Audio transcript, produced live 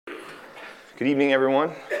Good evening,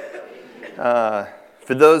 everyone. For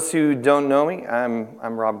those who don't know me, I'm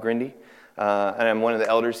Rob Grindy, and I'm one of the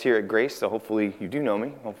elders here at Grace, so hopefully you do know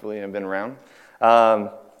me. Hopefully I've been around.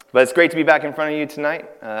 But it's great to be back in front of you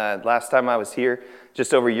tonight. Last time I was here,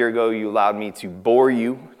 just over a year ago, you allowed me to bore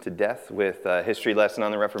you to death with a history lesson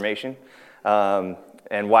on the Reformation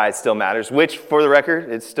and why it still matters, which, for the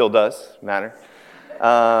record, it still does matter.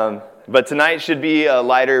 But tonight should be a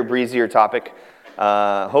lighter, breezier topic.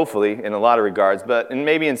 Hopefully, in a lot of regards, but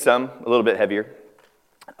maybe in some, a little bit heavier.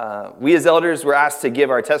 We as elders were asked to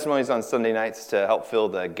give our testimonies on Sunday nights to help fill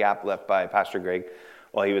the gap left by Pastor Greg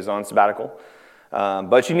while he was on sabbatical.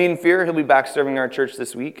 But you needn't fear, he'll be back serving our church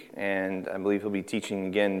this week, and I believe he'll be teaching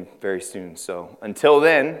again very soon. So until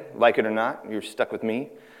then, like it or not, you're stuck with me.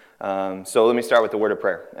 So let me start with the word of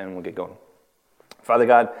prayer, and we'll get going. Father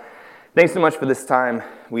God, thanks so much for this time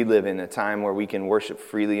we live in, a time where we can worship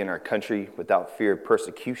freely in our country without fear of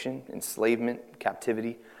persecution, enslavement,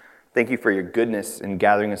 captivity. Thank you for your goodness in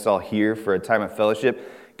gathering us all here for a time of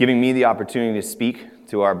fellowship, giving me the opportunity to speak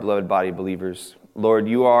to our beloved body of believers. Lord,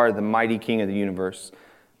 you are the mighty King of the universe,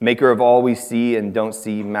 maker of all we see and don't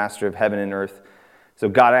see, master of heaven and earth. So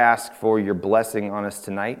God, I ask for your blessing on us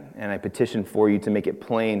tonight, and I petition for you to make it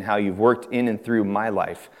plain how you've worked in and through my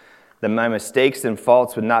life, that my mistakes and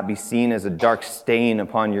faults would not be seen as a dark stain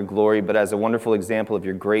upon your glory, but as a wonderful example of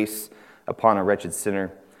your grace upon a wretched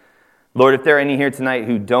sinner. Lord, if there are any here tonight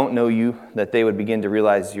who don't know you, that they would begin to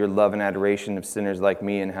realize your love and adoration of sinners like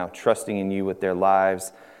me and how trusting in you with their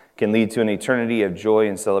lives can lead to an eternity of joy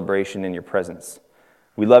and celebration in your presence.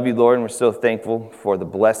 We love you, Lord, and we're so thankful for the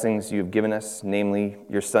blessings you have given us, namely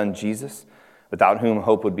your Son, Jesus, without whom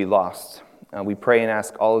hope would be lost. We pray and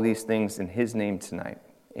ask all of these things in his name tonight.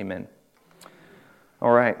 Amen.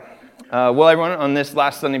 All right. Well, everyone, on this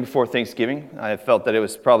last Sunday before Thanksgiving, I felt that it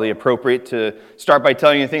was probably appropriate to start by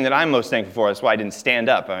telling you the thing that I'm most thankful for. That's why I didn't stand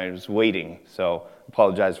up. I was waiting, so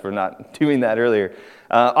apologize for not doing that earlier.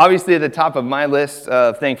 Obviously, at the top of my list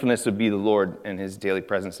of thankfulness would be the Lord and his daily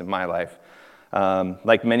presence in my life.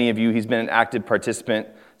 Like many of you, he's been an active participant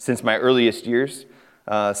since my earliest years.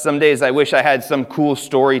 Some days I wish I had some cool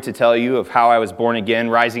story to tell you of how I was born again,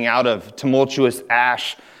 rising out of tumultuous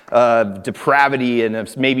ash, depravity, and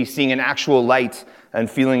of maybe seeing an actual light and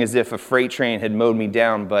feeling as if a freight train had mowed me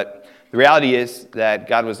down. But the reality is that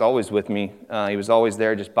God was always with me. He was always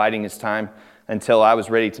there, just biding his time until I was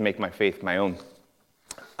ready to make my faith my own.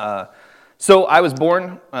 So I was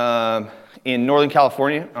born in Northern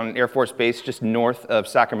California on an Air Force base just north of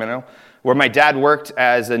Sacramento, where my dad worked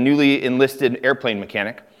as a newly enlisted airplane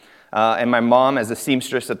mechanic, and my mom as a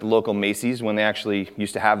seamstress at the local Macy's when they actually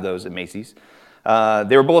used to have those at Macy's.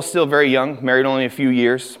 They were both still very young, married only a few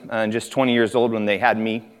years, and just 20 years old when they had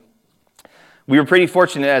me. We were pretty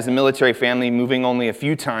fortunate as a military family, moving only a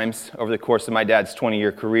few times over the course of my dad's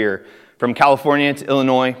 20-year career, from California to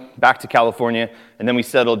Illinois, back to California, and then we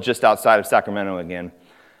settled just outside of Sacramento again.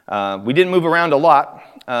 We didn't move around a lot.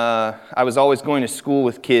 I was always going to school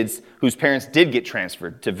with kids whose parents did get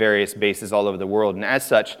transferred to various bases all over the world, and as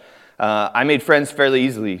such, I made friends fairly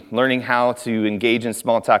easily, learning how to engage in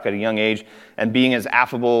small talk at a young age and being as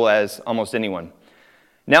affable as almost anyone.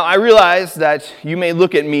 Now, I realize that you may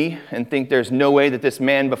look at me and think there's no way that this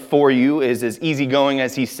man before you is as easygoing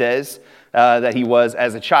as he says that he was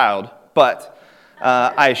as a child, but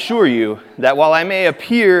I assure you that while I may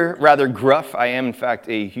appear rather gruff, I am in fact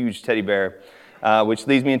a huge teddy bear, which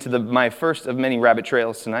leads me into my first of many rabbit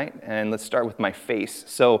trails tonight, and let's start with my face.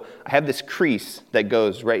 So I have this crease that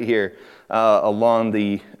goes right here along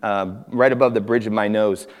right above the bridge of my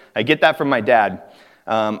nose. I get that from my dad.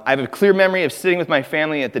 I have a clear memory of sitting with my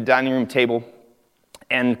family at the dining room table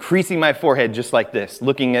and creasing my forehead just like this,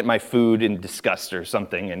 looking at my food in disgust or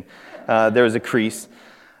something, and there was a crease.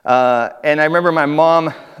 And I remember my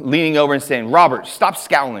mom leaning over and saying, "Robert, stop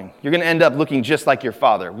scowling. You're going to end up looking just like your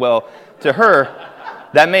father." Well, to her,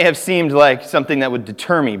 that may have seemed like something that would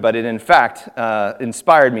deter me, but it in fact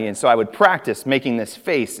inspired me. And so I would practice making this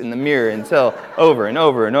face in the mirror until over and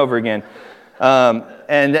over and over again.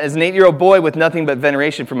 And as an 8-year-old boy with nothing but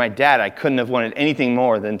veneration for my dad, I couldn't have wanted anything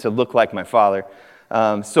more than to look like my father.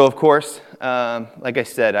 So of course, like I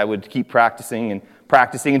said, I would keep practicing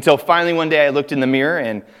until finally one day I looked in the mirror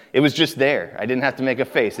and it was just there. I didn't have to make a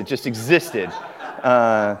face. It just existed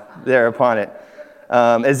there upon it.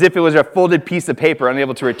 As if it was a folded piece of paper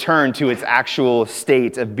unable to return to its actual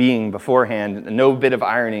state of being beforehand. No bit of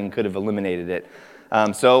ironing could have eliminated it.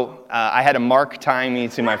 So I had a mark tying me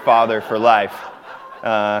to my father for life,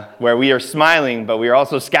 where we are smiling, but we are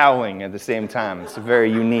also scowling at the same time. It's a very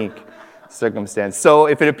unique circumstance. So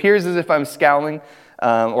if it appears as if I'm scowling,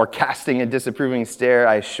 or casting a disapproving stare,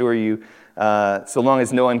 I assure you, so long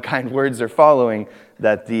as no unkind words are following,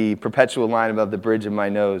 that the perpetual line above the bridge of my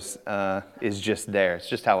nose is just there. It's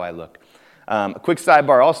just how I look. A quick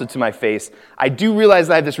sidebar also to my face. I do realize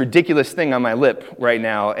I have this ridiculous thing on my lip right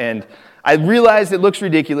now, and I realize it looks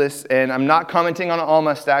ridiculous, and I'm not commenting on all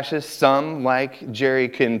mustaches. Some, like Jerry,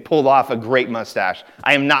 can pull off a great mustache.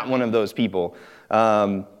 I am not one of those people.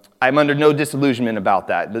 I'm under no disillusionment about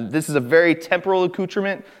that. This is a very temporal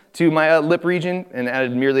accoutrement to my lip region, and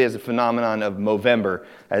added merely as a phenomenon of Movember,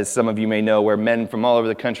 as some of you may know, where men from all over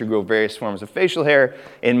the country grow various forms of facial hair.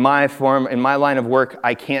 In my line of work,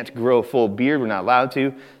 I can't grow a full beard. We're not allowed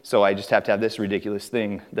to, so I just have to have this ridiculous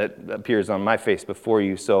thing that appears on my face before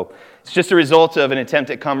you. So it's just a result of an attempt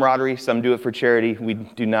at camaraderie. Some do it for charity. We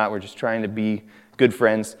do not. We're just trying to be good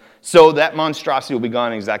friends. So that monstrosity will be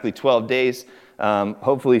gone in exactly 12 days.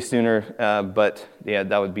 Hopefully sooner, but yeah,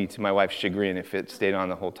 that would be to my wife's chagrin if it stayed on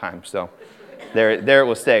the whole time. So there it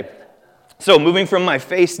will stay. So moving from my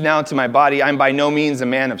face now to my body, I'm by no means a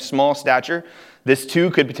man of small stature. This too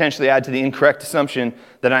could potentially add to the incorrect assumption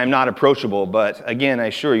that I am not approachable. But again, I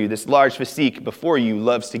assure you, this large physique before you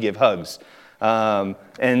loves to give hugs. And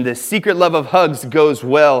the secret love of hugs goes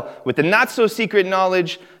well with the not so secret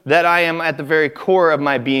knowledge that I am at the very core of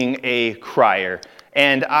my being a crier.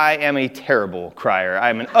 And I am a terrible crier.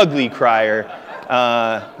 I'm an ugly crier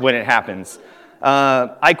when it happens.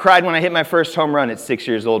 I cried when I hit my first home run at 6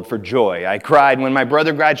 years old for joy. I cried when my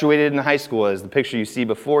brother graduated in high school, as the picture you see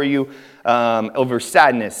before you, over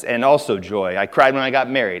sadness and also joy. I cried when I got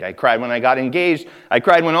married. I cried when I got engaged. I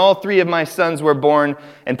cried when all 3 of my sons were born.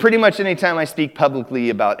 And pretty much any time I speak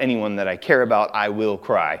publicly about anyone that I care about, I will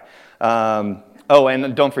cry. Oh,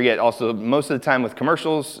 and don't forget, also, most of the time with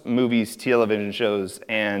commercials, movies, television shows,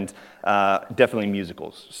 and definitely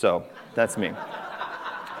musicals. So that's me.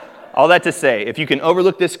 All that to say, if you can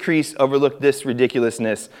overlook this crease, overlook this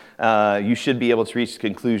ridiculousness, you should be able to reach the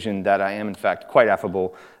conclusion that I am, in fact, quite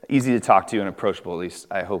affable, easy to talk to, and approachable, at least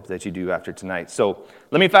I hope that you do after tonight. So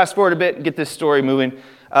let me fast forward a bit and get this story moving.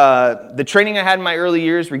 The training I had in my early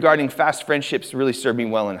years regarding fast friendships really served me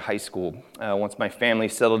well in high school. Once my family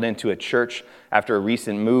settled into a church after a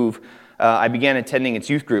recent move, I began attending its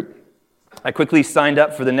youth group. I quickly signed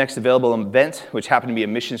up for the next available event, which happened to be a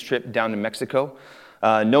missions trip down to Mexico.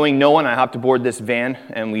 Knowing no one, I hopped aboard this van,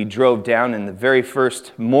 and we drove down. And the very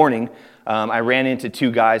first morning, I ran into 2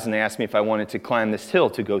 guys, and they asked me if I wanted to climb this hill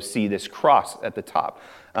to go see this cross at the top,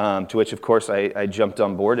 to which, of course, I jumped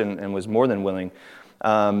on board and was more than willing.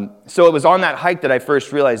 So it was on that hike that I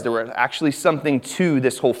first realized there was actually something to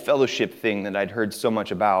this whole fellowship thing that I'd heard so much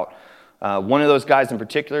about. One of those guys in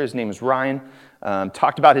particular, his name is Ryan,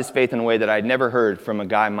 talked about his faith in a way that I'd never heard from a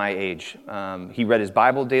guy my age. He read his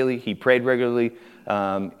Bible daily, he prayed regularly,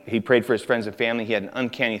 he prayed for his friends and family. He had an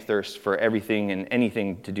uncanny thirst for everything and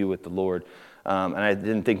anything to do with the Lord, and I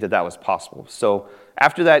didn't think that was possible. So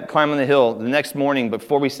after that climb on the hill, the next morning,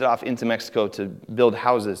 before we set off into Mexico to build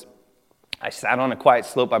houses, I sat on a quiet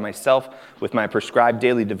slope by myself with my prescribed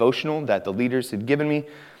daily devotional that the leaders had given me,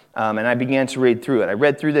 and I began to read through it. I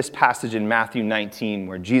read through this passage in Matthew 19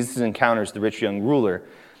 where Jesus encounters the rich young ruler.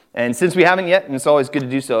 And since we haven't yet, and it's always good to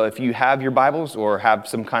do so, if you have your Bibles or have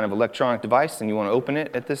some kind of electronic device and you want to open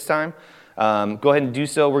it at this time, go ahead and do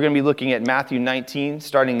so. We're going to be looking at Matthew 19,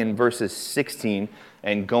 starting in verses 16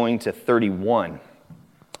 and going to 31.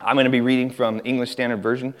 I'm going to be reading from the English Standard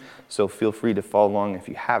Version, so feel free to follow along if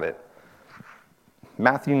you have it.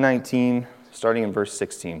 Matthew 19, starting in verse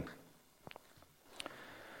 16.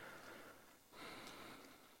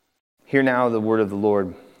 Hear now the word of the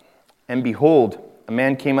Lord. And behold, a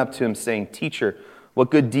man came up to him, saying, Teacher, what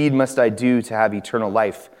good deed must I do to have eternal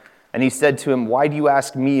life? And he said to him, Why do you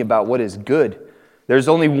ask me about what is good? There is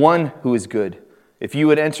only one who is good. If you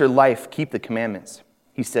would enter life, keep the commandments.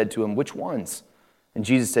 He said to him, Which ones? And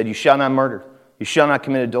Jesus said, You shall not murder. You shall not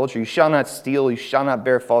commit adultery. You shall not steal. You shall not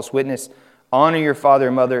bear false witness. Honor your father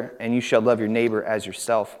and mother, and you shall love your neighbor as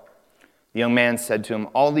yourself. The young man said to him,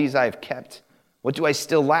 All these I have kept. What do I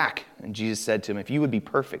still lack? And Jesus said to him, If you would be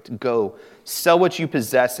perfect, go, sell what you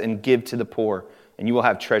possess and give to the poor, and you will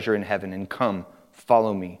have treasure in heaven, and come,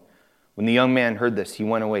 follow me. When the young man heard this, he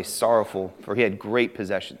went away sorrowful, for he had great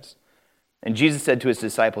possessions. And Jesus said to his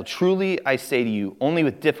disciple, Truly I say to you, only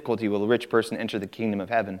with difficulty will a rich person enter the kingdom of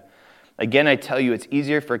heaven. Again, I tell you, it's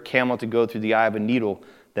easier for a camel to go through the eye of a needle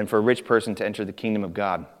than for a rich person to enter the kingdom of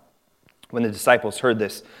God. When the disciples heard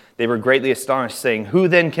this, they were greatly astonished, saying, Who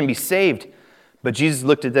then can be saved? But Jesus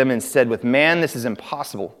looked at them and said, With man this is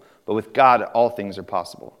impossible, but with God all things are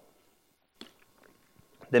possible.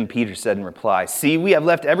 Then Peter said in reply, See, we have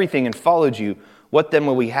left everything and followed you. What then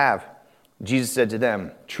will we have? Jesus said to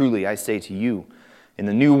them, "Truly, I say to you, in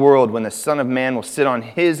the new world, when the Son of Man will sit on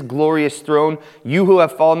his glorious throne, you who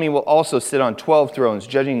have followed me will also sit on 12 thrones,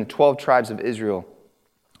 judging the 12 tribes of Israel.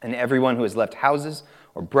 And everyone who has left houses,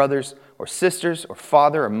 or brothers, or sisters, or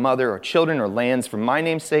father, or mother, or children, or lands for my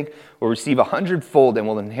name's sake will receive 100-fold and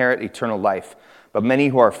will inherit eternal life. But many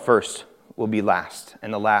who are first will be last,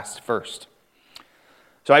 and the last first."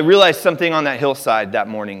 So I realized something on that hillside that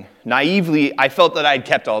morning. Naively, I felt that I had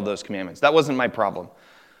kept all those commandments. That wasn't my problem.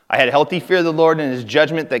 I had healthy fear of the Lord and his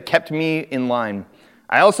judgment that kept me in line.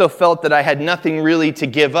 I also felt that I had nothing really to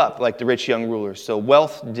give up like the rich young ruler. So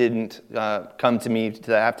wealth didn't come to me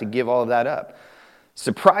to have to give all of that up.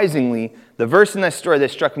 Surprisingly, the verse in that story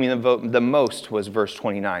that struck me the most was verse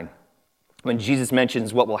 29. When Jesus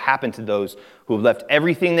mentions what will happen to those who have left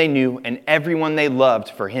everything they knew and everyone they loved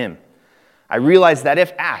for him. I realized that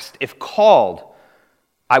if asked, if called,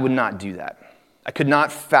 I would not do that. I could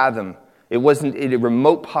not fathom. It wasn't a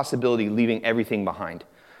remote possibility leaving everything behind,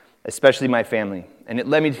 especially my family. And it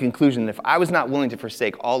led me to the conclusion that if I was not willing to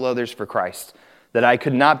forsake all others for Christ, that I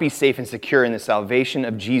could not be safe and secure in the salvation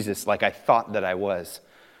of Jesus like I thought that I was.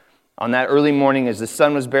 On that early morning, as the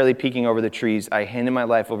sun was barely peeking over the trees, I handed my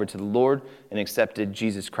life over to the Lord and accepted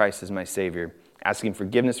Jesus Christ as my Savior, asking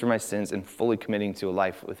forgiveness for my sins and fully committing to a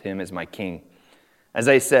life with him as my King. As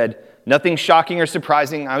I said, nothing shocking or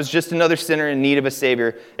surprising. I was just another sinner in need of a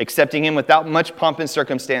Savior, accepting him without much pomp and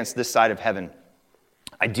circumstance this side of heaven.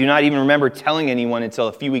 I do not even remember telling anyone until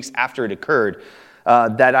a few weeks after it occurred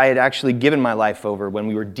that I had actually given my life over when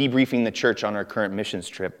we were debriefing the church on our current missions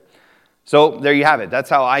trip. So there you have it. That's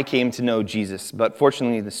how I came to know Jesus. But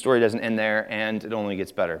fortunately, the story doesn't end there, and it only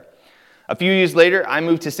gets better. A few years later, I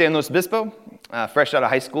moved to San Luis Obispo, fresh out of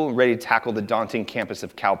high school, ready to tackle the daunting campus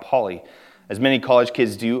of Cal Poly. As many college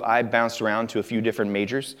kids do, I bounced around to a few different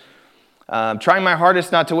majors, trying my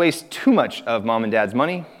hardest not to waste too much of mom and dad's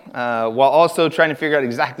money, while also trying to figure out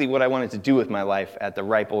exactly what I wanted to do with my life at the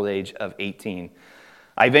ripe old age of 18.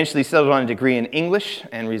 I eventually settled on a degree in English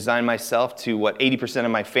and resigned myself to what 80%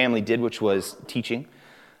 of my family did, which was teaching.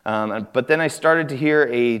 But then I started to hear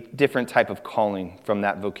a different type of calling from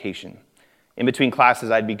that vocation. In between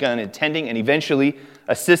classes, I'd begun attending and eventually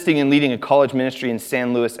assisting and leading a college ministry in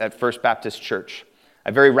San Luis at First Baptist Church.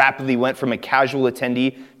 I very rapidly went from a casual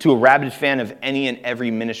attendee to a rabid fan of any and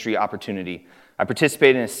every ministry opportunity. I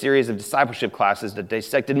participated in a series of discipleship classes that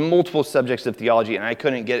dissected multiple subjects of theology, and I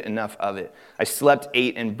couldn't get enough of it. I slept,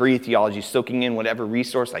 ate, and breathed theology, soaking in whatever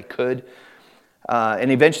resource I could,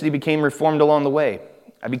 and eventually became reformed along the way.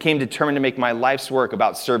 I became determined to make my life's work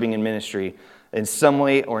about serving in ministry in some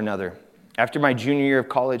way or another. After my junior year of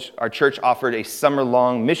college, our church offered a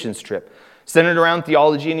summer-long missions trip centered around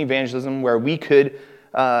theology and evangelism, where we could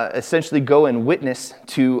essentially go and witness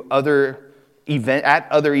to other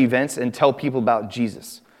events and tell people about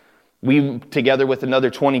Jesus. We, together with another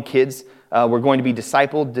 20 kids, were going to be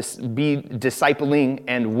discipling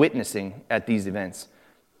and witnessing at these events.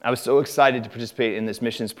 I was so excited to participate in this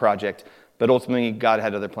missions project, but ultimately God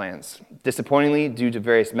had other plans. Disappointingly, due to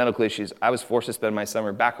various medical issues, I was forced to spend my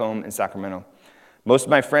summer back home in Sacramento. Most of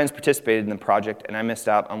my friends participated in the project, and I missed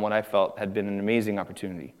out on what I felt had been an amazing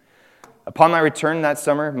opportunity. Upon my return that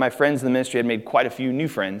summer, my friends in the ministry had made quite a few new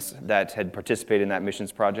friends that had participated in that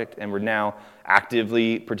missions project and were now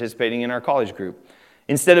actively participating in our college group.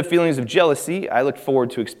 Instead of feelings of jealousy, I looked forward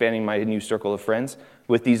to expanding my new circle of friends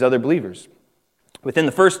with these other believers. Within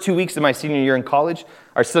the first 2 weeks of my senior year in college,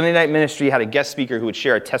 our Sunday night ministry had a guest speaker who would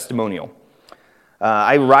share a testimonial.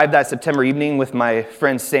 I arrived that September evening with my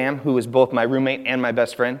friend Sam, who was both my roommate and my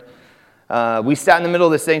best friend. We sat in the middle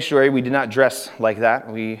of the sanctuary. We did not dress like that.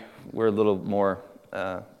 We were a little more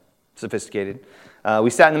sophisticated.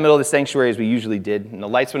 We sat in the middle of the sanctuary as we usually did, and the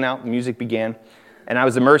lights went out, the music began, and I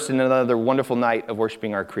was immersed in another wonderful night of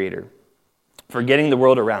worshiping our Creator, forgetting the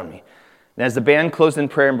world around me. And as the band closed in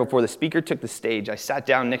prayer and before the speaker took the stage, I sat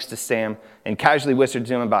down next to Sam and casually whispered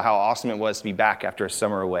to him about how awesome it was to be back after a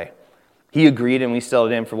summer away. He agreed, and we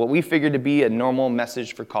settled in for what we figured to be a normal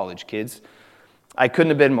message for college kids. I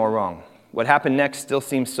couldn't have been more wrong. What happened next still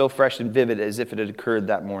seems so fresh and vivid as if it had occurred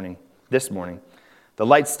this morning. The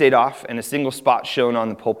lights stayed off, and a single spot shone on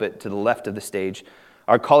the pulpit to the left of the stage.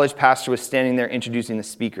 Our college pastor was standing there introducing the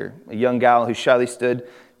speaker, a young gal who shyly stood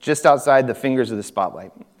just outside the fingers of the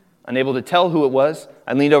spotlight. Unable to tell who it was,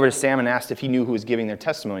 I leaned over to Sam and asked if he knew who was giving their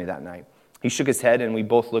testimony that night. He shook his head, and we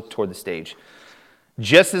both looked toward the stage.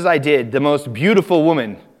 Just as I did, the most beautiful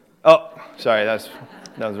woman... Oh, sorry, that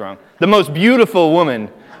was wrong. The most beautiful woman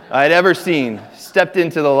I had ever seen stepped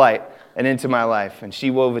into the light and into my life, and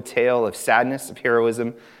she wove a tale of sadness, of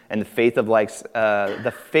heroism, and the faith the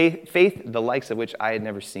likes of which I had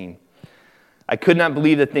never seen. I could not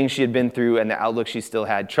believe the things she had been through and the outlook she still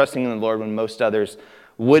had, trusting in the Lord when most others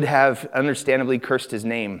would have understandably cursed his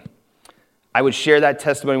name. I would share that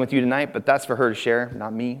testimony with you tonight, but that's for her to share,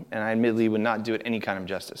 not me, and I admittedly would not do it any kind of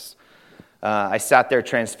justice. I sat there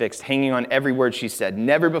transfixed, hanging on every word she said.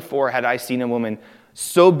 Never before had I seen a woman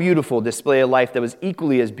so beautiful display a life that was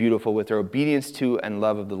equally as beautiful with her obedience to and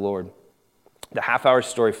love of the Lord. The half-hour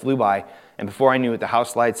story flew by, and before I knew it, the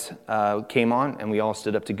house lights came on, and we all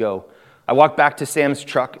stood up to go. I walked back to Sam's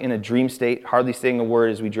truck in a dream state, hardly saying a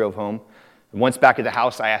word as we drove home. Once back at the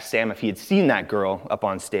house, I asked Sam if he had seen that girl up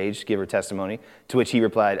on stage to give her testimony, to which he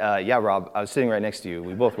replied, yeah, Rob, I was sitting right next to you.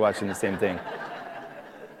 We both were watching the same thing.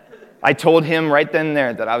 I told him right then and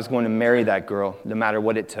there that I was going to marry that girl, no matter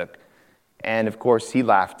what it took. And of course, he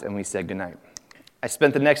laughed, and we said goodnight. I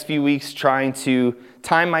spent the next few weeks trying to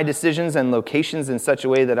time my decisions and locations in such a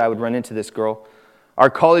way that I would run into this girl. Our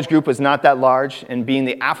college group was not that large, and being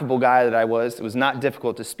the affable guy that I was, it was not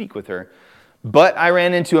difficult to speak with her. But I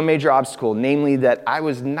ran into a major obstacle, namely that I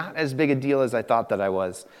was not as big a deal as I thought that I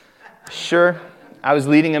was. Sure, I was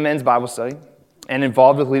leading a men's Bible study and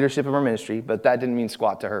involved with leadership of our ministry, but that didn't mean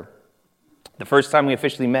squat to her. The first time we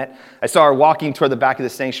officially met, I saw her walking toward the back of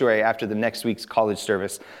the sanctuary after the next week's college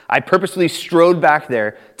service. I purposely strode back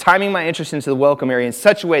there, timing my entrance into the welcome area in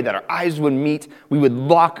such a way that our eyes would meet, we would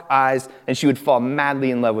lock eyes, and she would fall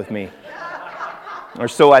madly in love with me. Or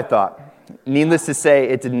so I thought. Needless to say,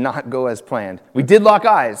 it did not go as planned. We did lock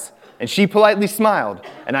eyes, and she politely smiled,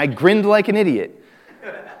 and I grinned like an idiot.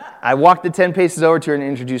 I walked the 10 paces over to her and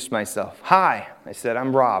introduced myself. Hi, I said,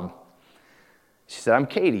 I'm Rob. She said, I'm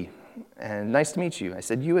Katie. And nice to meet you. I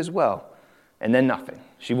said, you as well. And then nothing.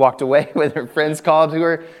 She walked away when her friends called to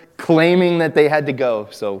her, claiming that they had to go.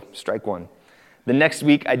 So strike one. The next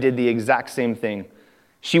week, I did the exact same thing.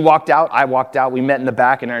 She walked out, I walked out, we met in the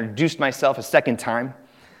back, and I introduced myself a second time.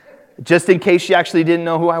 Just in case she actually didn't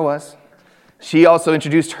know who I was. She also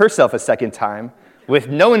introduced herself a second time, with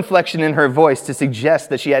no inflection in her voice to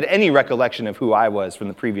suggest that she had any recollection of who I was from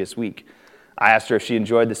the previous week. I asked her if she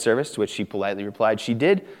enjoyed the service, to which she politely replied she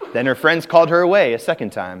did. Then her friends called her away a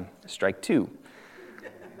second time. Strike two.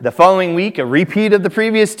 The following week, a repeat of the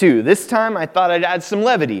previous two. This time, I thought I'd add some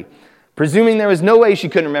levity. Presuming there was no way she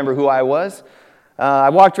couldn't remember who I was, I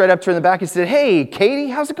walked right up to her in the back and said, hey, Katie,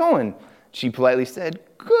 how's it going? She politely said,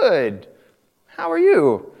 good. How are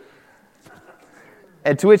you?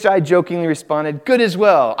 And to which I jokingly responded, good as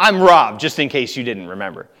well. I'm Rob, just in case you didn't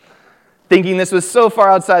remember. Thinking this was so far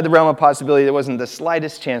outside the realm of possibility, there wasn't the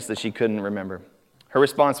slightest chance that she couldn't remember. Her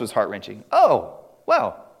response was heart-wrenching. Oh,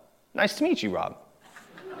 well, nice to meet you, Rob.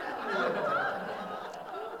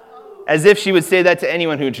 As if she would say that to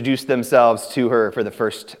anyone who introduced themselves to her for the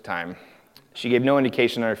first time. She gave no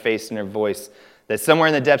indication on her face and her voice that somewhere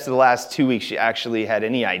in the depths of the last 2 weeks she actually had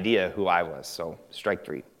any idea who I was, so strike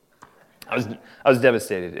three. I was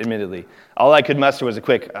devastated, admittedly. All I could muster was a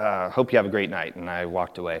quick, hope you have a great night, and I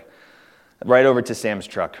walked away. Right over to Sam's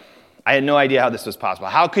truck. I had no idea how this was possible.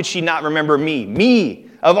 How could she not remember me? Me,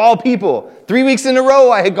 of all people. 3 weeks in a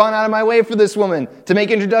row, I had gone out of my way for this woman to make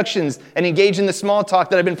introductions and engage in the small talk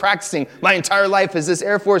that I've been practicing my entire life as this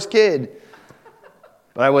Air Force kid.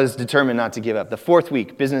 But I was determined not to give up. The fourth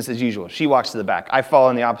week, business as usual. She walks to the back. I fall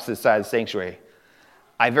on the opposite side of the sanctuary.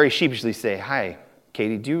 I very sheepishly say, hi,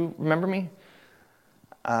 Katie, do you remember me?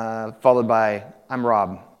 Followed by, I'm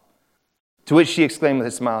Rob. To which she exclaimed with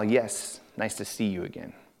a smile, yes. Nice to see you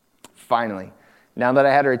again. Finally, now that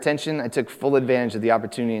I had her attention, I took full advantage of the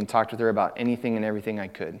opportunity and talked with her about anything and everything I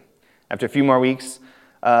could. After a few more weeks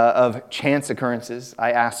of chance occurrences,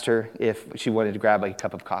 I asked her if she wanted to grab a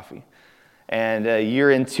cup of coffee. And a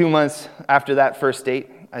year and 2 months after that first date,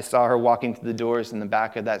 I saw her walking through the doors in the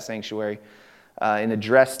back of that sanctuary in a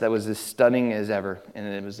dress that was as stunning as ever, and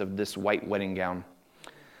it was of this white wedding gown.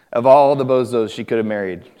 Of all the bozos she could have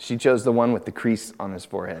married, she chose the one with the crease on his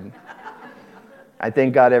forehead. I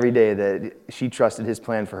thank God every day that she trusted his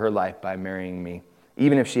plan for her life by marrying me,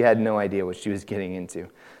 even if she had no idea what she was getting into.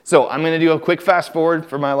 So I'm going to do a quick fast forward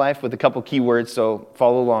for my life with a couple key words, so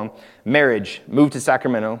follow along. Marriage, move to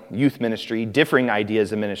Sacramento, youth ministry, differing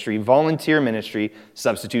ideas of ministry, volunteer ministry,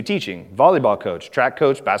 substitute teaching, volleyball coach, track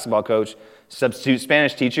coach, basketball coach, substitute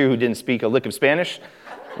Spanish teacher who didn't speak a lick of Spanish,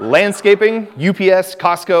 landscaping, UPS,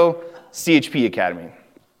 Costco, CHP Academy.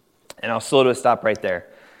 And I'll slow to a stop right there.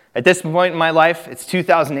 At this point in my life, it's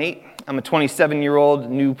 2008. I'm a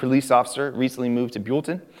 27-year-old new police officer, recently moved to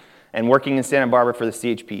Buellton, and working in Santa Barbara for the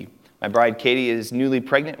CHP. My bride, Katie, is newly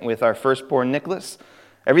pregnant with our firstborn, Nicholas.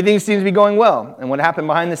 Everything seems to be going well, and what happened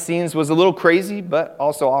behind the scenes was a little crazy, but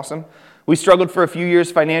also awesome. We struggled for a few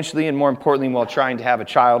years financially, and more importantly, while trying to have a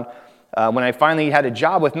child. When I finally had a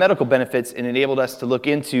job with medical benefits, it enabled us to look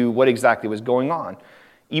into what exactly was going on.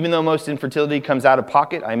 Even though most infertility comes out of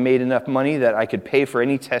pocket, I made enough money that I could pay for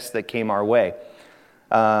any tests that came our way.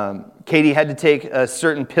 Katie had to take a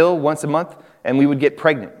certain pill once a month, and we would get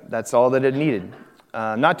pregnant. That's all that it needed.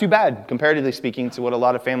 Not too bad, comparatively speaking, to what a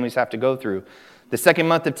lot of families have to go through. The second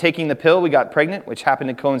month of taking the pill, we got pregnant, which happened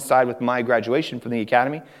to coincide with my graduation from the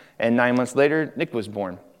academy, and 9 months later, Nick was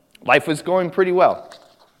born. Life was going pretty well.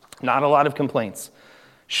 Not a lot of complaints.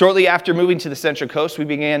 Shortly after moving to the Central Coast, we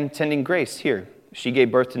began attending Grace here. She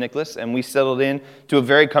gave birth to Nicholas, and we settled in to a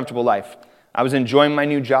very comfortable life. I was enjoying my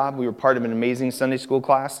new job. We were part of an amazing Sunday school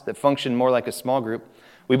class that functioned more like a small group.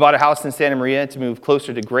 We bought a house in Santa Maria to move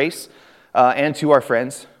closer to Grace and to our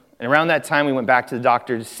friends. And around that time, we went back to the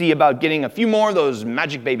doctor to see about getting a few more of those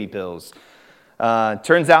magic baby pills.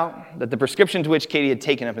 Turns out that the prescription to which Katie had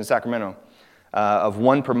taken up in Sacramento of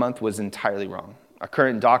 1 per month was entirely wrong. Our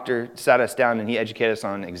current doctor sat us down and he educated us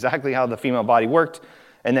on exactly how the female body worked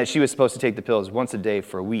and that she was supposed to take the pills once a day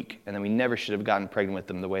for a week, and that we never should have gotten pregnant with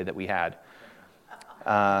them the way that we had.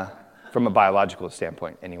 From a biological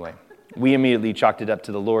standpoint, anyway. We immediately chalked it up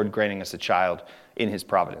to the Lord granting us a child in his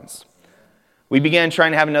providence. We began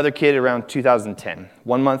trying to have another kid around 2010.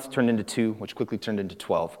 1 month turned into 2, which quickly turned into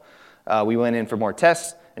 12. We went in for more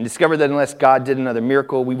tests and discovered that unless God did another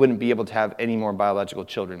miracle, we wouldn't be able to have any more biological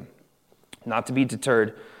children. Not to be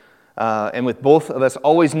deterred, and with both of us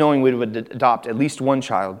always knowing we would adopt at least one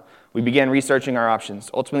child, we began researching our options,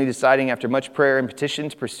 ultimately deciding after much prayer and petition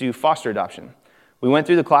to pursue foster adoption. We went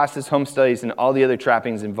through the classes, home studies, and all the other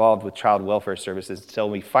trappings involved with child welfare services until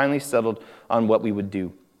we finally settled on what we would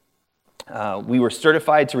do. We were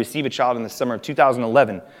certified to receive a child in the summer of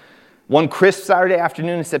 2011. One crisp Saturday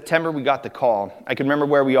afternoon in September, we got the call. I can remember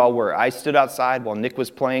where we all were. I stood outside while Nick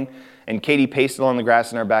was playing, and Katie paced along the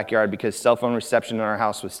grass in our backyard because cell phone reception in our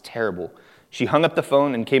house was terrible. She hung up the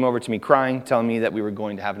phone and came over to me crying, telling me that we were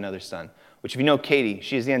going to have another son. Which, if you know Katie,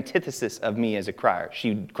 she is the antithesis of me as a crier.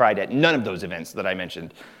 She cried at none of those events that I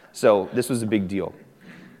mentioned. So this was a big deal.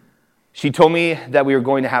 She told me that we were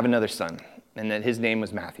going to have another son, and that his name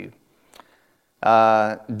was Matthew.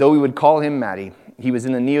 Though we would call him Matty, he was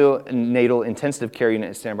in the neonatal intensive care unit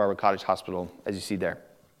at Santa Barbara Cottage Hospital, as you see there.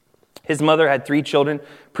 His mother had 3 children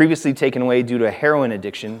previously taken away due to a heroin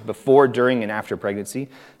addiction before, during, and after pregnancy.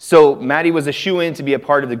 So Matty was a shoo-in to be a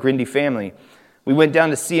part of the Grindy family. We went down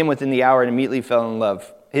to see him within the hour and immediately fell in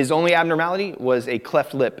love. His only abnormality was a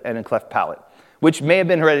cleft lip and a cleft palate, which may have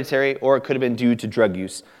been hereditary or it could have been due to drug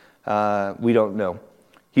use. We don't know.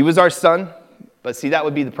 He was our son, but see, that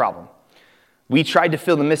would be the problem. We tried to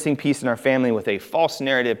fill the missing piece in our family with a false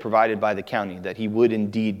narrative provided by the county that he would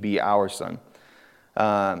indeed be our son.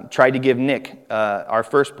 Tried to give Nick, our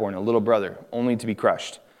firstborn, a little brother, only to be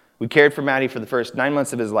crushed. We cared for Matty for the first 9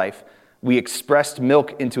 months of his life. We expressed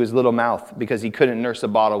milk into his little mouth because he couldn't nurse a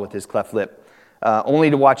bottle with his cleft lip, only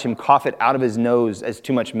to watch him cough it out of his nose as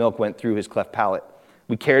too much milk went through his cleft palate.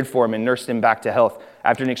 We cared for him and nursed him back to health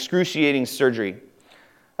after an excruciating surgery,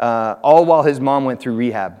 all while his mom went through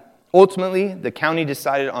rehab. Ultimately, the county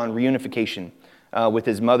decided on reunification with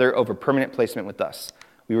his mother over permanent placement with us.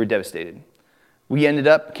 We were devastated. We ended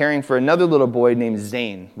up caring for another little boy named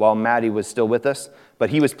Zane while Matty was still with us, but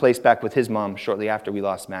he was placed back with his mom shortly after we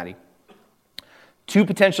lost Matty. 2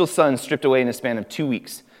 potential sons stripped away in a span of 2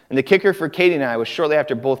 weeks. And the kicker for Katie and I was shortly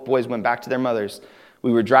after both boys went back to their mothers,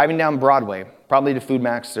 we were driving down Broadway, probably to Food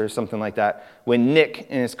Max or something like that, when Nick,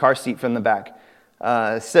 in his car seat from the back,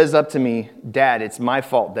 says up to me, "Dad, it's my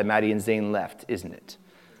fault that Matty and Zane left, isn't it?"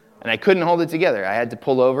 And I couldn't hold it together. I had to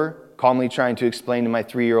pull over, calmly trying to explain to my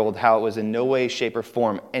 3-year-old how it was in no way, shape, or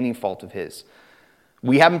form any fault of his.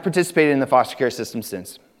 We haven't participated in the foster care system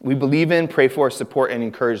since. We believe in, pray for, support, and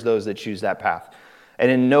encourage those that choose that path.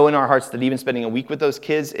 And know in our hearts that even spending a week with those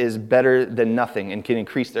kids is better than nothing and can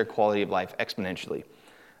increase their quality of life exponentially.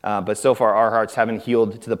 But so far, our hearts haven't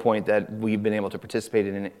healed to the point that we've been able to participate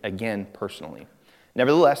in it again personally.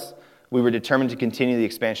 Nevertheless, we were determined to continue the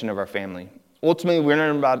expansion of our family. Ultimately,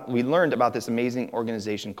 we learned about this amazing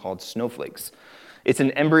organization called Snowflakes. It's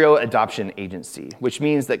an embryo adoption agency, which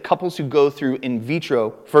means that couples who go through in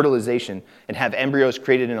vitro fertilization and have embryos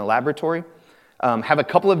created in a laboratory have a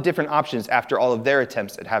couple of different options after all of their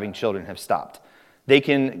attempts at having children have stopped. They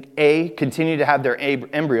can, A, continue to have their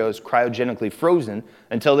embryos cryogenically frozen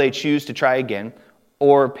until they choose to try again,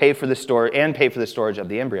 or pay for the storage of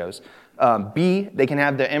the embryos. B, they can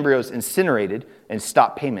have their embryos incinerated and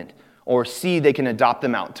stop payment. Or C, they can adopt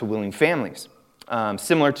them out to willing families,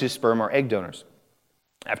 similar to sperm or egg donors.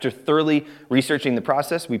 After thoroughly researching the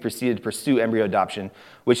process, we proceeded to pursue embryo adoption,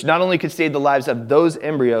 which not only could save the lives of those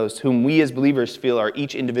embryos whom we as believers feel are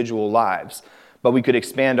each individual lives, but we could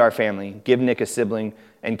expand our family, give Nick a sibling,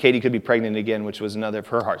 and Katie could be pregnant again, which was another of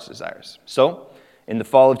her heart's desires. So, in the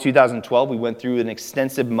fall of 2012, we went through an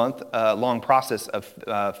extensive month-long process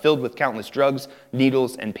filled with countless drugs,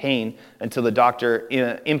 needles, and pain until the doctor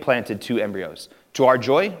implanted 2 embryos. To our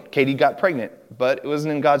joy, Katie got pregnant, but it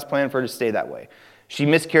wasn't in God's plan for her to stay that way. She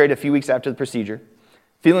miscarried a few weeks after the procedure.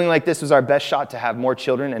 Feeling like this was our best shot to have more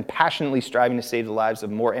children and passionately striving to save the lives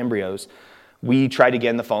of more embryos, we tried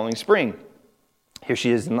again the following spring. Here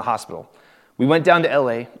she is in the hospital. We went down to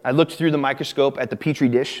LA. I looked through the microscope at the petri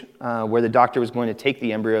dish where the doctor was going to take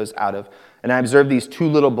the embryos out of, and I observed these 2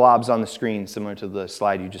 little blobs on the screen, similar to the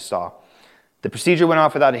slide you just saw. The procedure went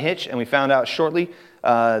off without a hitch, and we found out shortly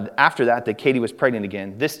after that Katie was pregnant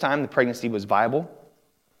again. This time, the pregnancy was viable.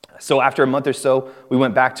 So after a month or so, we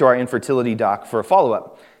went back to our infertility doc for a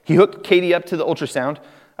follow-up. He hooked Katie up to the ultrasound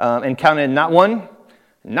and counted not 1,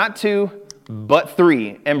 not 2, but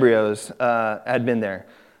 3 embryos had been there.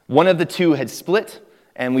 One of the 2 had split,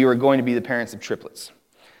 and we were going to be the parents of triplets.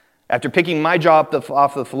 After picking my jaw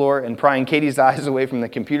off the floor and prying Katie's eyes away from the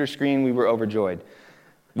computer screen, we were overjoyed.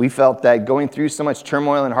 We felt that going through so much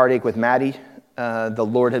turmoil and heartache with Maddie, the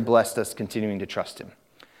Lord had blessed us continuing to trust him.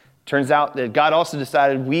 Turns out that God also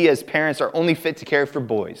decided we as parents are only fit to care for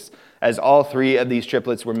boys, as all 3 of these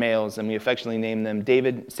triplets were males, and we affectionately named them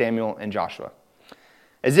David, Samuel, and Joshua.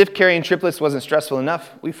 As if carrying triplets wasn't stressful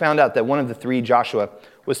enough, we found out that one of the 3, Joshua,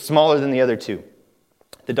 was smaller than the other 2.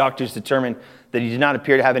 The doctors determined that he did not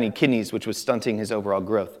appear to have any kidneys, which was stunting his overall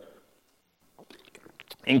growth,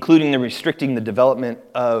 including restricting the development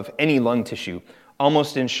of any lung tissue,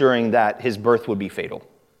 almost ensuring that his birth would be fatal.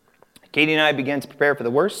 Katie and I began to prepare for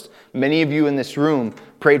the worst. Many of you in this room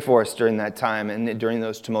prayed for us during that time and during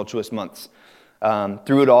those tumultuous months.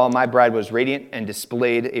 Through it all, my bride was radiant and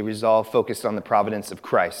displayed a resolve focused on the providence of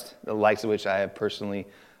Christ, the likes of which I have personally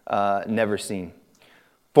never seen.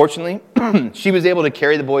 Fortunately, she was able to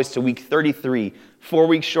carry the boys to week 33, 4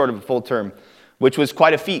 weeks short of a full term, which was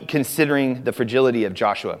quite a feat considering the fragility of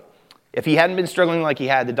Joshua. If he hadn't been struggling like he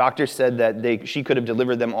had, the doctor said that she could have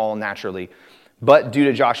delivered them all naturally. But due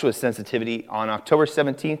to Joshua's sensitivity, on October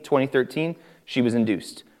 17, 2013, she was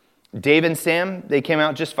induced. Dave and Sam, they came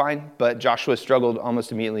out just fine, but Joshua struggled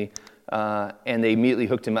almost immediately, and they immediately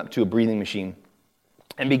hooked him up to a breathing machine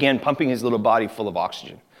and began pumping his little body full of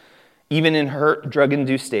oxygen. Even in her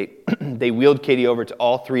drug-induced state, they wheeled Katie over to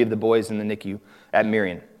all 3 of the boys in the NICU at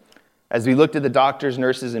Marion. As we looked at the doctors,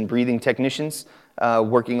 nurses, and breathing technicians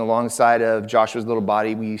working alongside of Joshua's little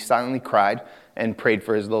body, we silently cried and prayed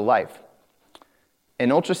for his little life. An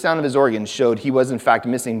ultrasound of his organs showed he was in fact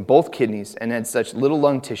missing both kidneys and had such little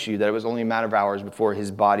lung tissue that it was only a matter of hours before his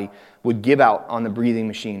body would give out on the breathing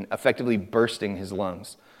machine, effectively bursting his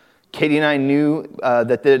lungs. Katie and I knew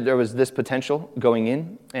that there was this potential going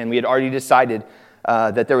in, and we had already decided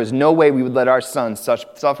that there was no way we would let our son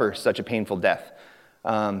suffer such a painful death.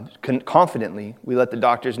 Confidently, we let the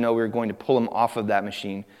doctors know we were going to pull him off of that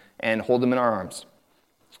machine and hold him in our arms.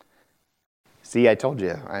 See, I told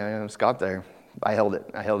you. I almost got there. I held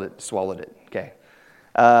it, swallowed it. Okay.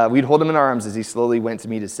 We'd hold him in our arms as he slowly went to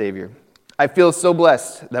meet his Savior. I feel so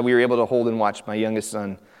blessed that we were able to hold and watch my youngest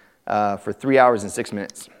son for 3 hours and 6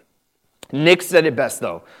 minutes. Nick said it best,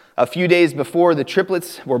 though. A few days before the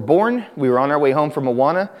triplets were born, we were on our way home from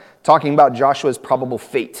Awana talking about Joshua's probable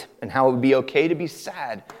fate and how it would be okay to be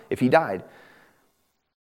sad if he died.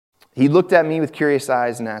 He looked at me with curious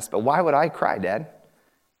eyes and asked, "But why would I cry, Dad?"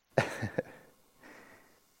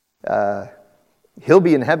 He'll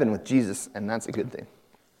be in heaven with Jesus, and that's a good thing.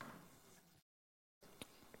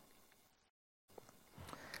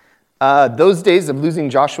 Those days of losing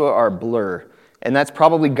Joshua are a blur, and that's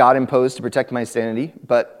probably God imposed to protect my sanity,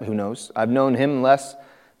 but who knows? I've known him less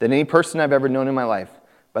than any person I've ever known in my life,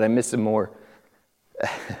 but I miss him more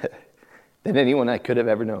than anyone I could have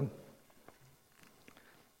ever known.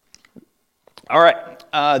 All right,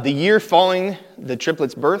 the year following the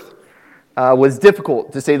triplets' birth was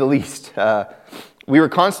difficult, to say the least. We were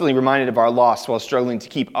constantly reminded of our loss while struggling to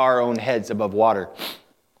keep our own heads above water.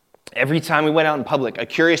 Every time we went out in public, a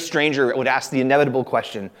curious stranger would ask the inevitable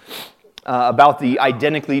question about the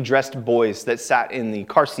identically dressed boys that sat in the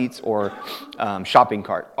car seats or shopping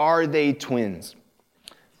cart. Are they twins?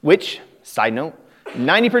 Which, side note,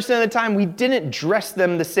 90% of the time, we didn't dress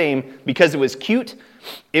them the same because it was cute.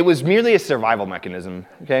 It was merely a survival mechanism,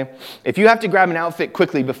 okay? If you have to grab an outfit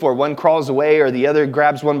quickly before one crawls away or the other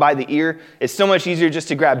grabs one by the ear, it's so much easier just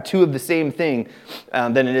to grab two of the same thing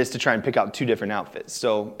than it is to try and pick out two different outfits.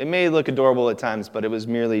 So it may look adorable at times, but it was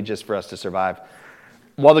merely just for us to survive.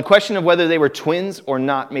 While the question of whether they were twins or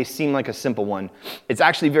not may seem like a simple one, it's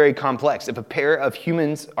actually very complex. If a pair of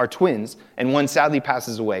humans are twins and one sadly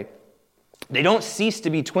passes away, they don't cease to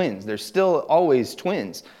be twins. They're still always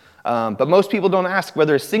twins. But most people don't ask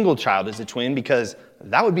whether a single child is a twin because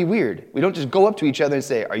that would be weird. We don't just go up to each other and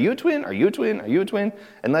say, are you a twin? Are you a twin? Are you a twin?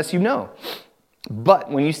 Unless you know.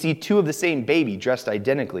 But when you see two of the same baby dressed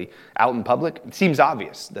identically out in public, it seems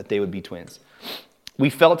obvious that they would be twins. We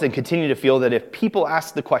felt and continue to feel that if people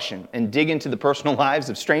ask the question and dig into the personal lives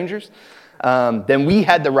of strangers, then we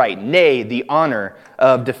had the right, nay, the honor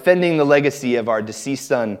of defending the legacy of our deceased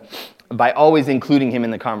son by always including him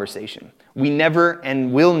in the conversation. We never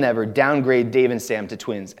and will never downgrade Dave and Sam to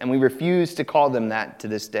twins, and we refuse to call them that to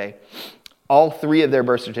this day. All three of their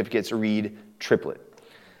birth certificates read triplet.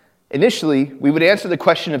 Initially, we would answer the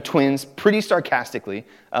question of twins pretty sarcastically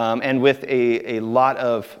and with a lot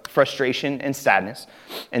of frustration and sadness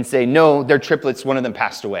and say, no, they're triplets, one of them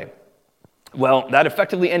passed away. Well, that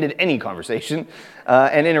effectively ended any conversation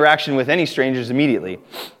and interaction with any strangers immediately.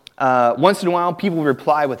 Once in a while, people would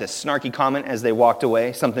reply with a snarky comment as they walked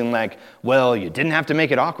away, something like, well, you didn't have to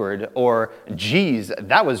make it awkward, or, geez,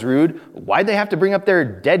 that was rude. Why'd they have to bring up their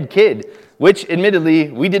dead kid? Which, admittedly,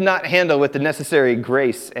 we did not handle with the necessary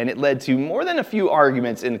grace, and it led to more than a few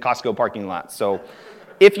arguments in Costco parking lots. So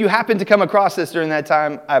if you happen to come across this during that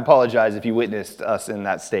time, I apologize if you witnessed us in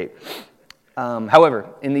that state. However,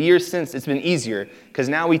 in the years since, it's been easier, because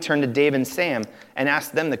now we turn to Dave and Sam and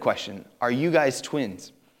ask them the question, are you guys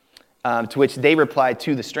twins? To which they replied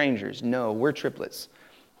to the strangers, no, we're triplets.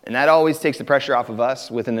 And that always takes the pressure off of us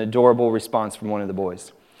with an adorable response from one of the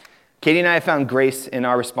boys. Katie and I have found grace in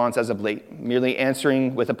our response as of late, merely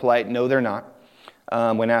answering with a polite, no, they're not,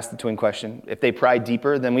 when asked the twin question. If they pry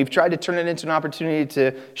deeper, then we've tried to turn it into an opportunity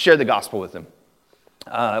to share the gospel with them.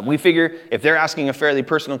 We figure if they're asking a fairly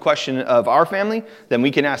personal question of our family, then we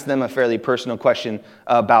can ask them a fairly personal question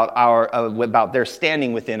about their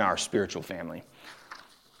standing within our spiritual family.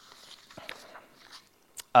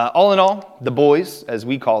 All in all, the boys, as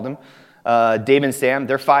we call them, Dave and Sam,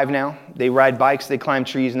 they're 5 now. They ride bikes, they climb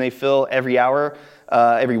trees, and they fill every hour,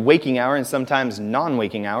 every waking hour, and sometimes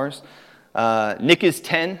non-waking hours. Nick is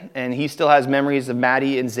 10, and he still has memories of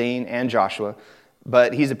Maddie and Zane and Joshua,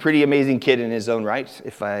 but he's a pretty amazing kid in his own right,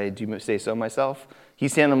 if I do say so myself.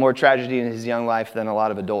 He's handled more tragedy in his young life than a lot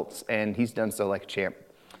of adults, and he's done so like a champ.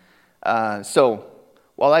 So,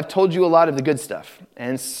 while I've told you a lot of the good stuff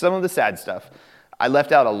and some of the sad stuff, I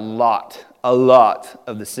left out a lot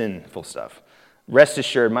of the sinful stuff. Rest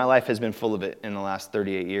assured, my life has been full of it in the last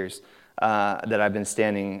 38 years that I've been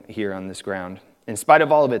standing here on this ground. In spite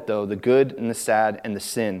of all of it, though, the good and the sad and the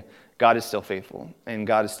sin, God is still faithful and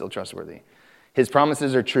God is still trustworthy. His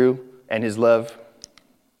promises are true and His love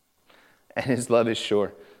is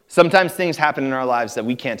sure. Sometimes things happen in our lives that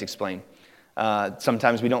we can't explain.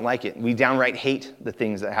 Sometimes we don't like it. We downright hate the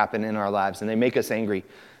things that happen in our lives and they make us angry.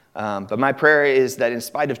 But my prayer is that in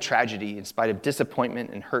spite of tragedy, in spite of disappointment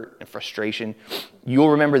and hurt and frustration, you'll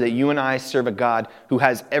remember that you and I serve a God who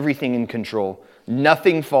has everything in control.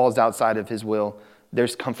 Nothing falls outside of His will.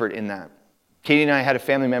 There's comfort in that. Katie and I had a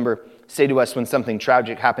family member say to us when something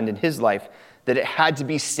tragic happened in his life that it had to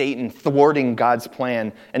be Satan thwarting God's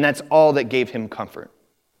plan, and that's all that gave him comfort.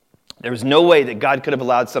 There was no way that God could have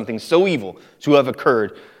allowed something so evil to have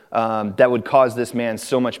occurred that would cause this man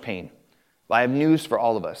so much pain. I have news for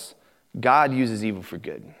all of us. God uses evil for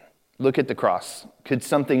good. Look at the cross. Could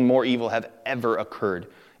something more evil have ever occurred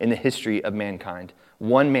in the history of mankind?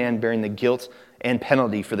 One man bearing the guilt and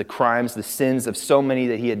penalty for the crimes, the sins of so many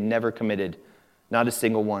that he had never committed. Not a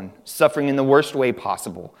single one. Suffering in the worst way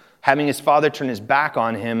possible. Having his father turn his back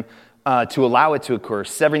on him to allow it to occur.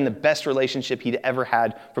 Severing the best relationship he'd ever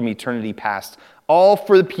had from eternity past. All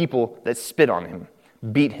for the people that spit on him,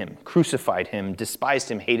 beat him, crucified him, despised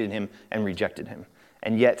him, hated him, and rejected him.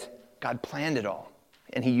 And yet, God planned it all,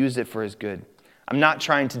 and He used it for His good. I'm not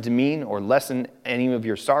trying to demean or lessen any of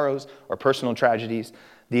your sorrows or personal tragedies.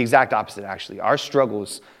 The exact opposite, actually. Our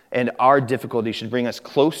struggles and our difficulties should bring us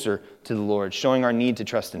closer to the Lord, showing our need to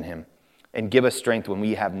trust in Him, and give us strength when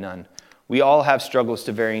we have none. We all have struggles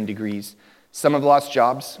to varying degrees. Some have lost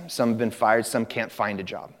jobs, some have been fired, some can't find a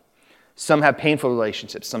job. Some have painful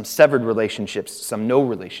relationships, some severed relationships, some no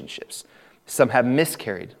relationships. Some have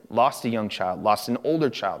miscarried, lost a young child, lost an older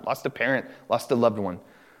child, lost a parent, lost a loved one.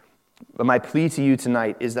 But my plea to you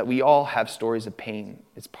tonight is that we all have stories of pain.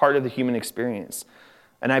 It's part of the human experience.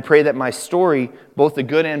 And I pray that my story, both the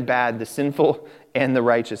good and bad, the sinful and the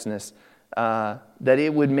righteousness, that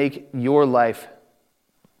it would make your life,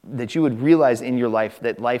 that you would realize in your life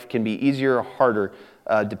that life can be easier or harder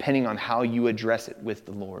depending on how you address it with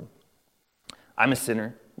the Lord. I'm a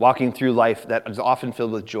sinner walking through life that is often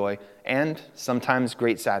filled with joy and sometimes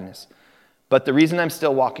great sadness. But the reason I'm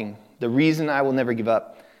still walking, the reason I will never give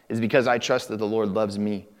up, is because I trust that the Lord loves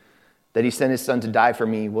me, that he sent his son to die for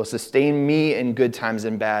me, will sustain me in good times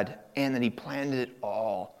and bad, and that he planned it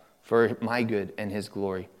all for my good and his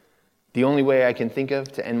glory. The only way I can think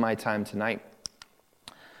of to end my time tonight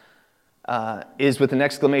is with an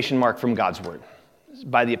exclamation mark from God's word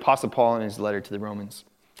by the Apostle Paul in his letter to the Romans.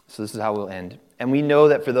 So this is how we'll end. And we know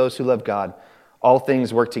that for those who love God, all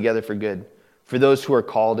things work together for good, for those who are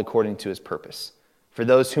called according to his purpose. For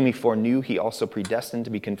those whom he foreknew, he also predestined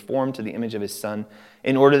to be conformed to the image of his Son,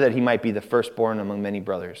 in order that he might be the firstborn among many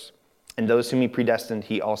brothers. And those whom he predestined,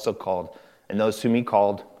 he also called. And those whom he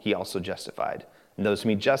called, he also justified. And those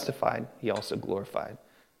whom he justified, he also glorified.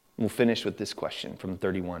 And we'll finish with this question from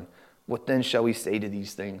 31. What then shall we say to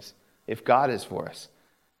these things? If God is for us,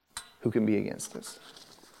 who can be against us?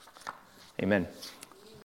 Amen.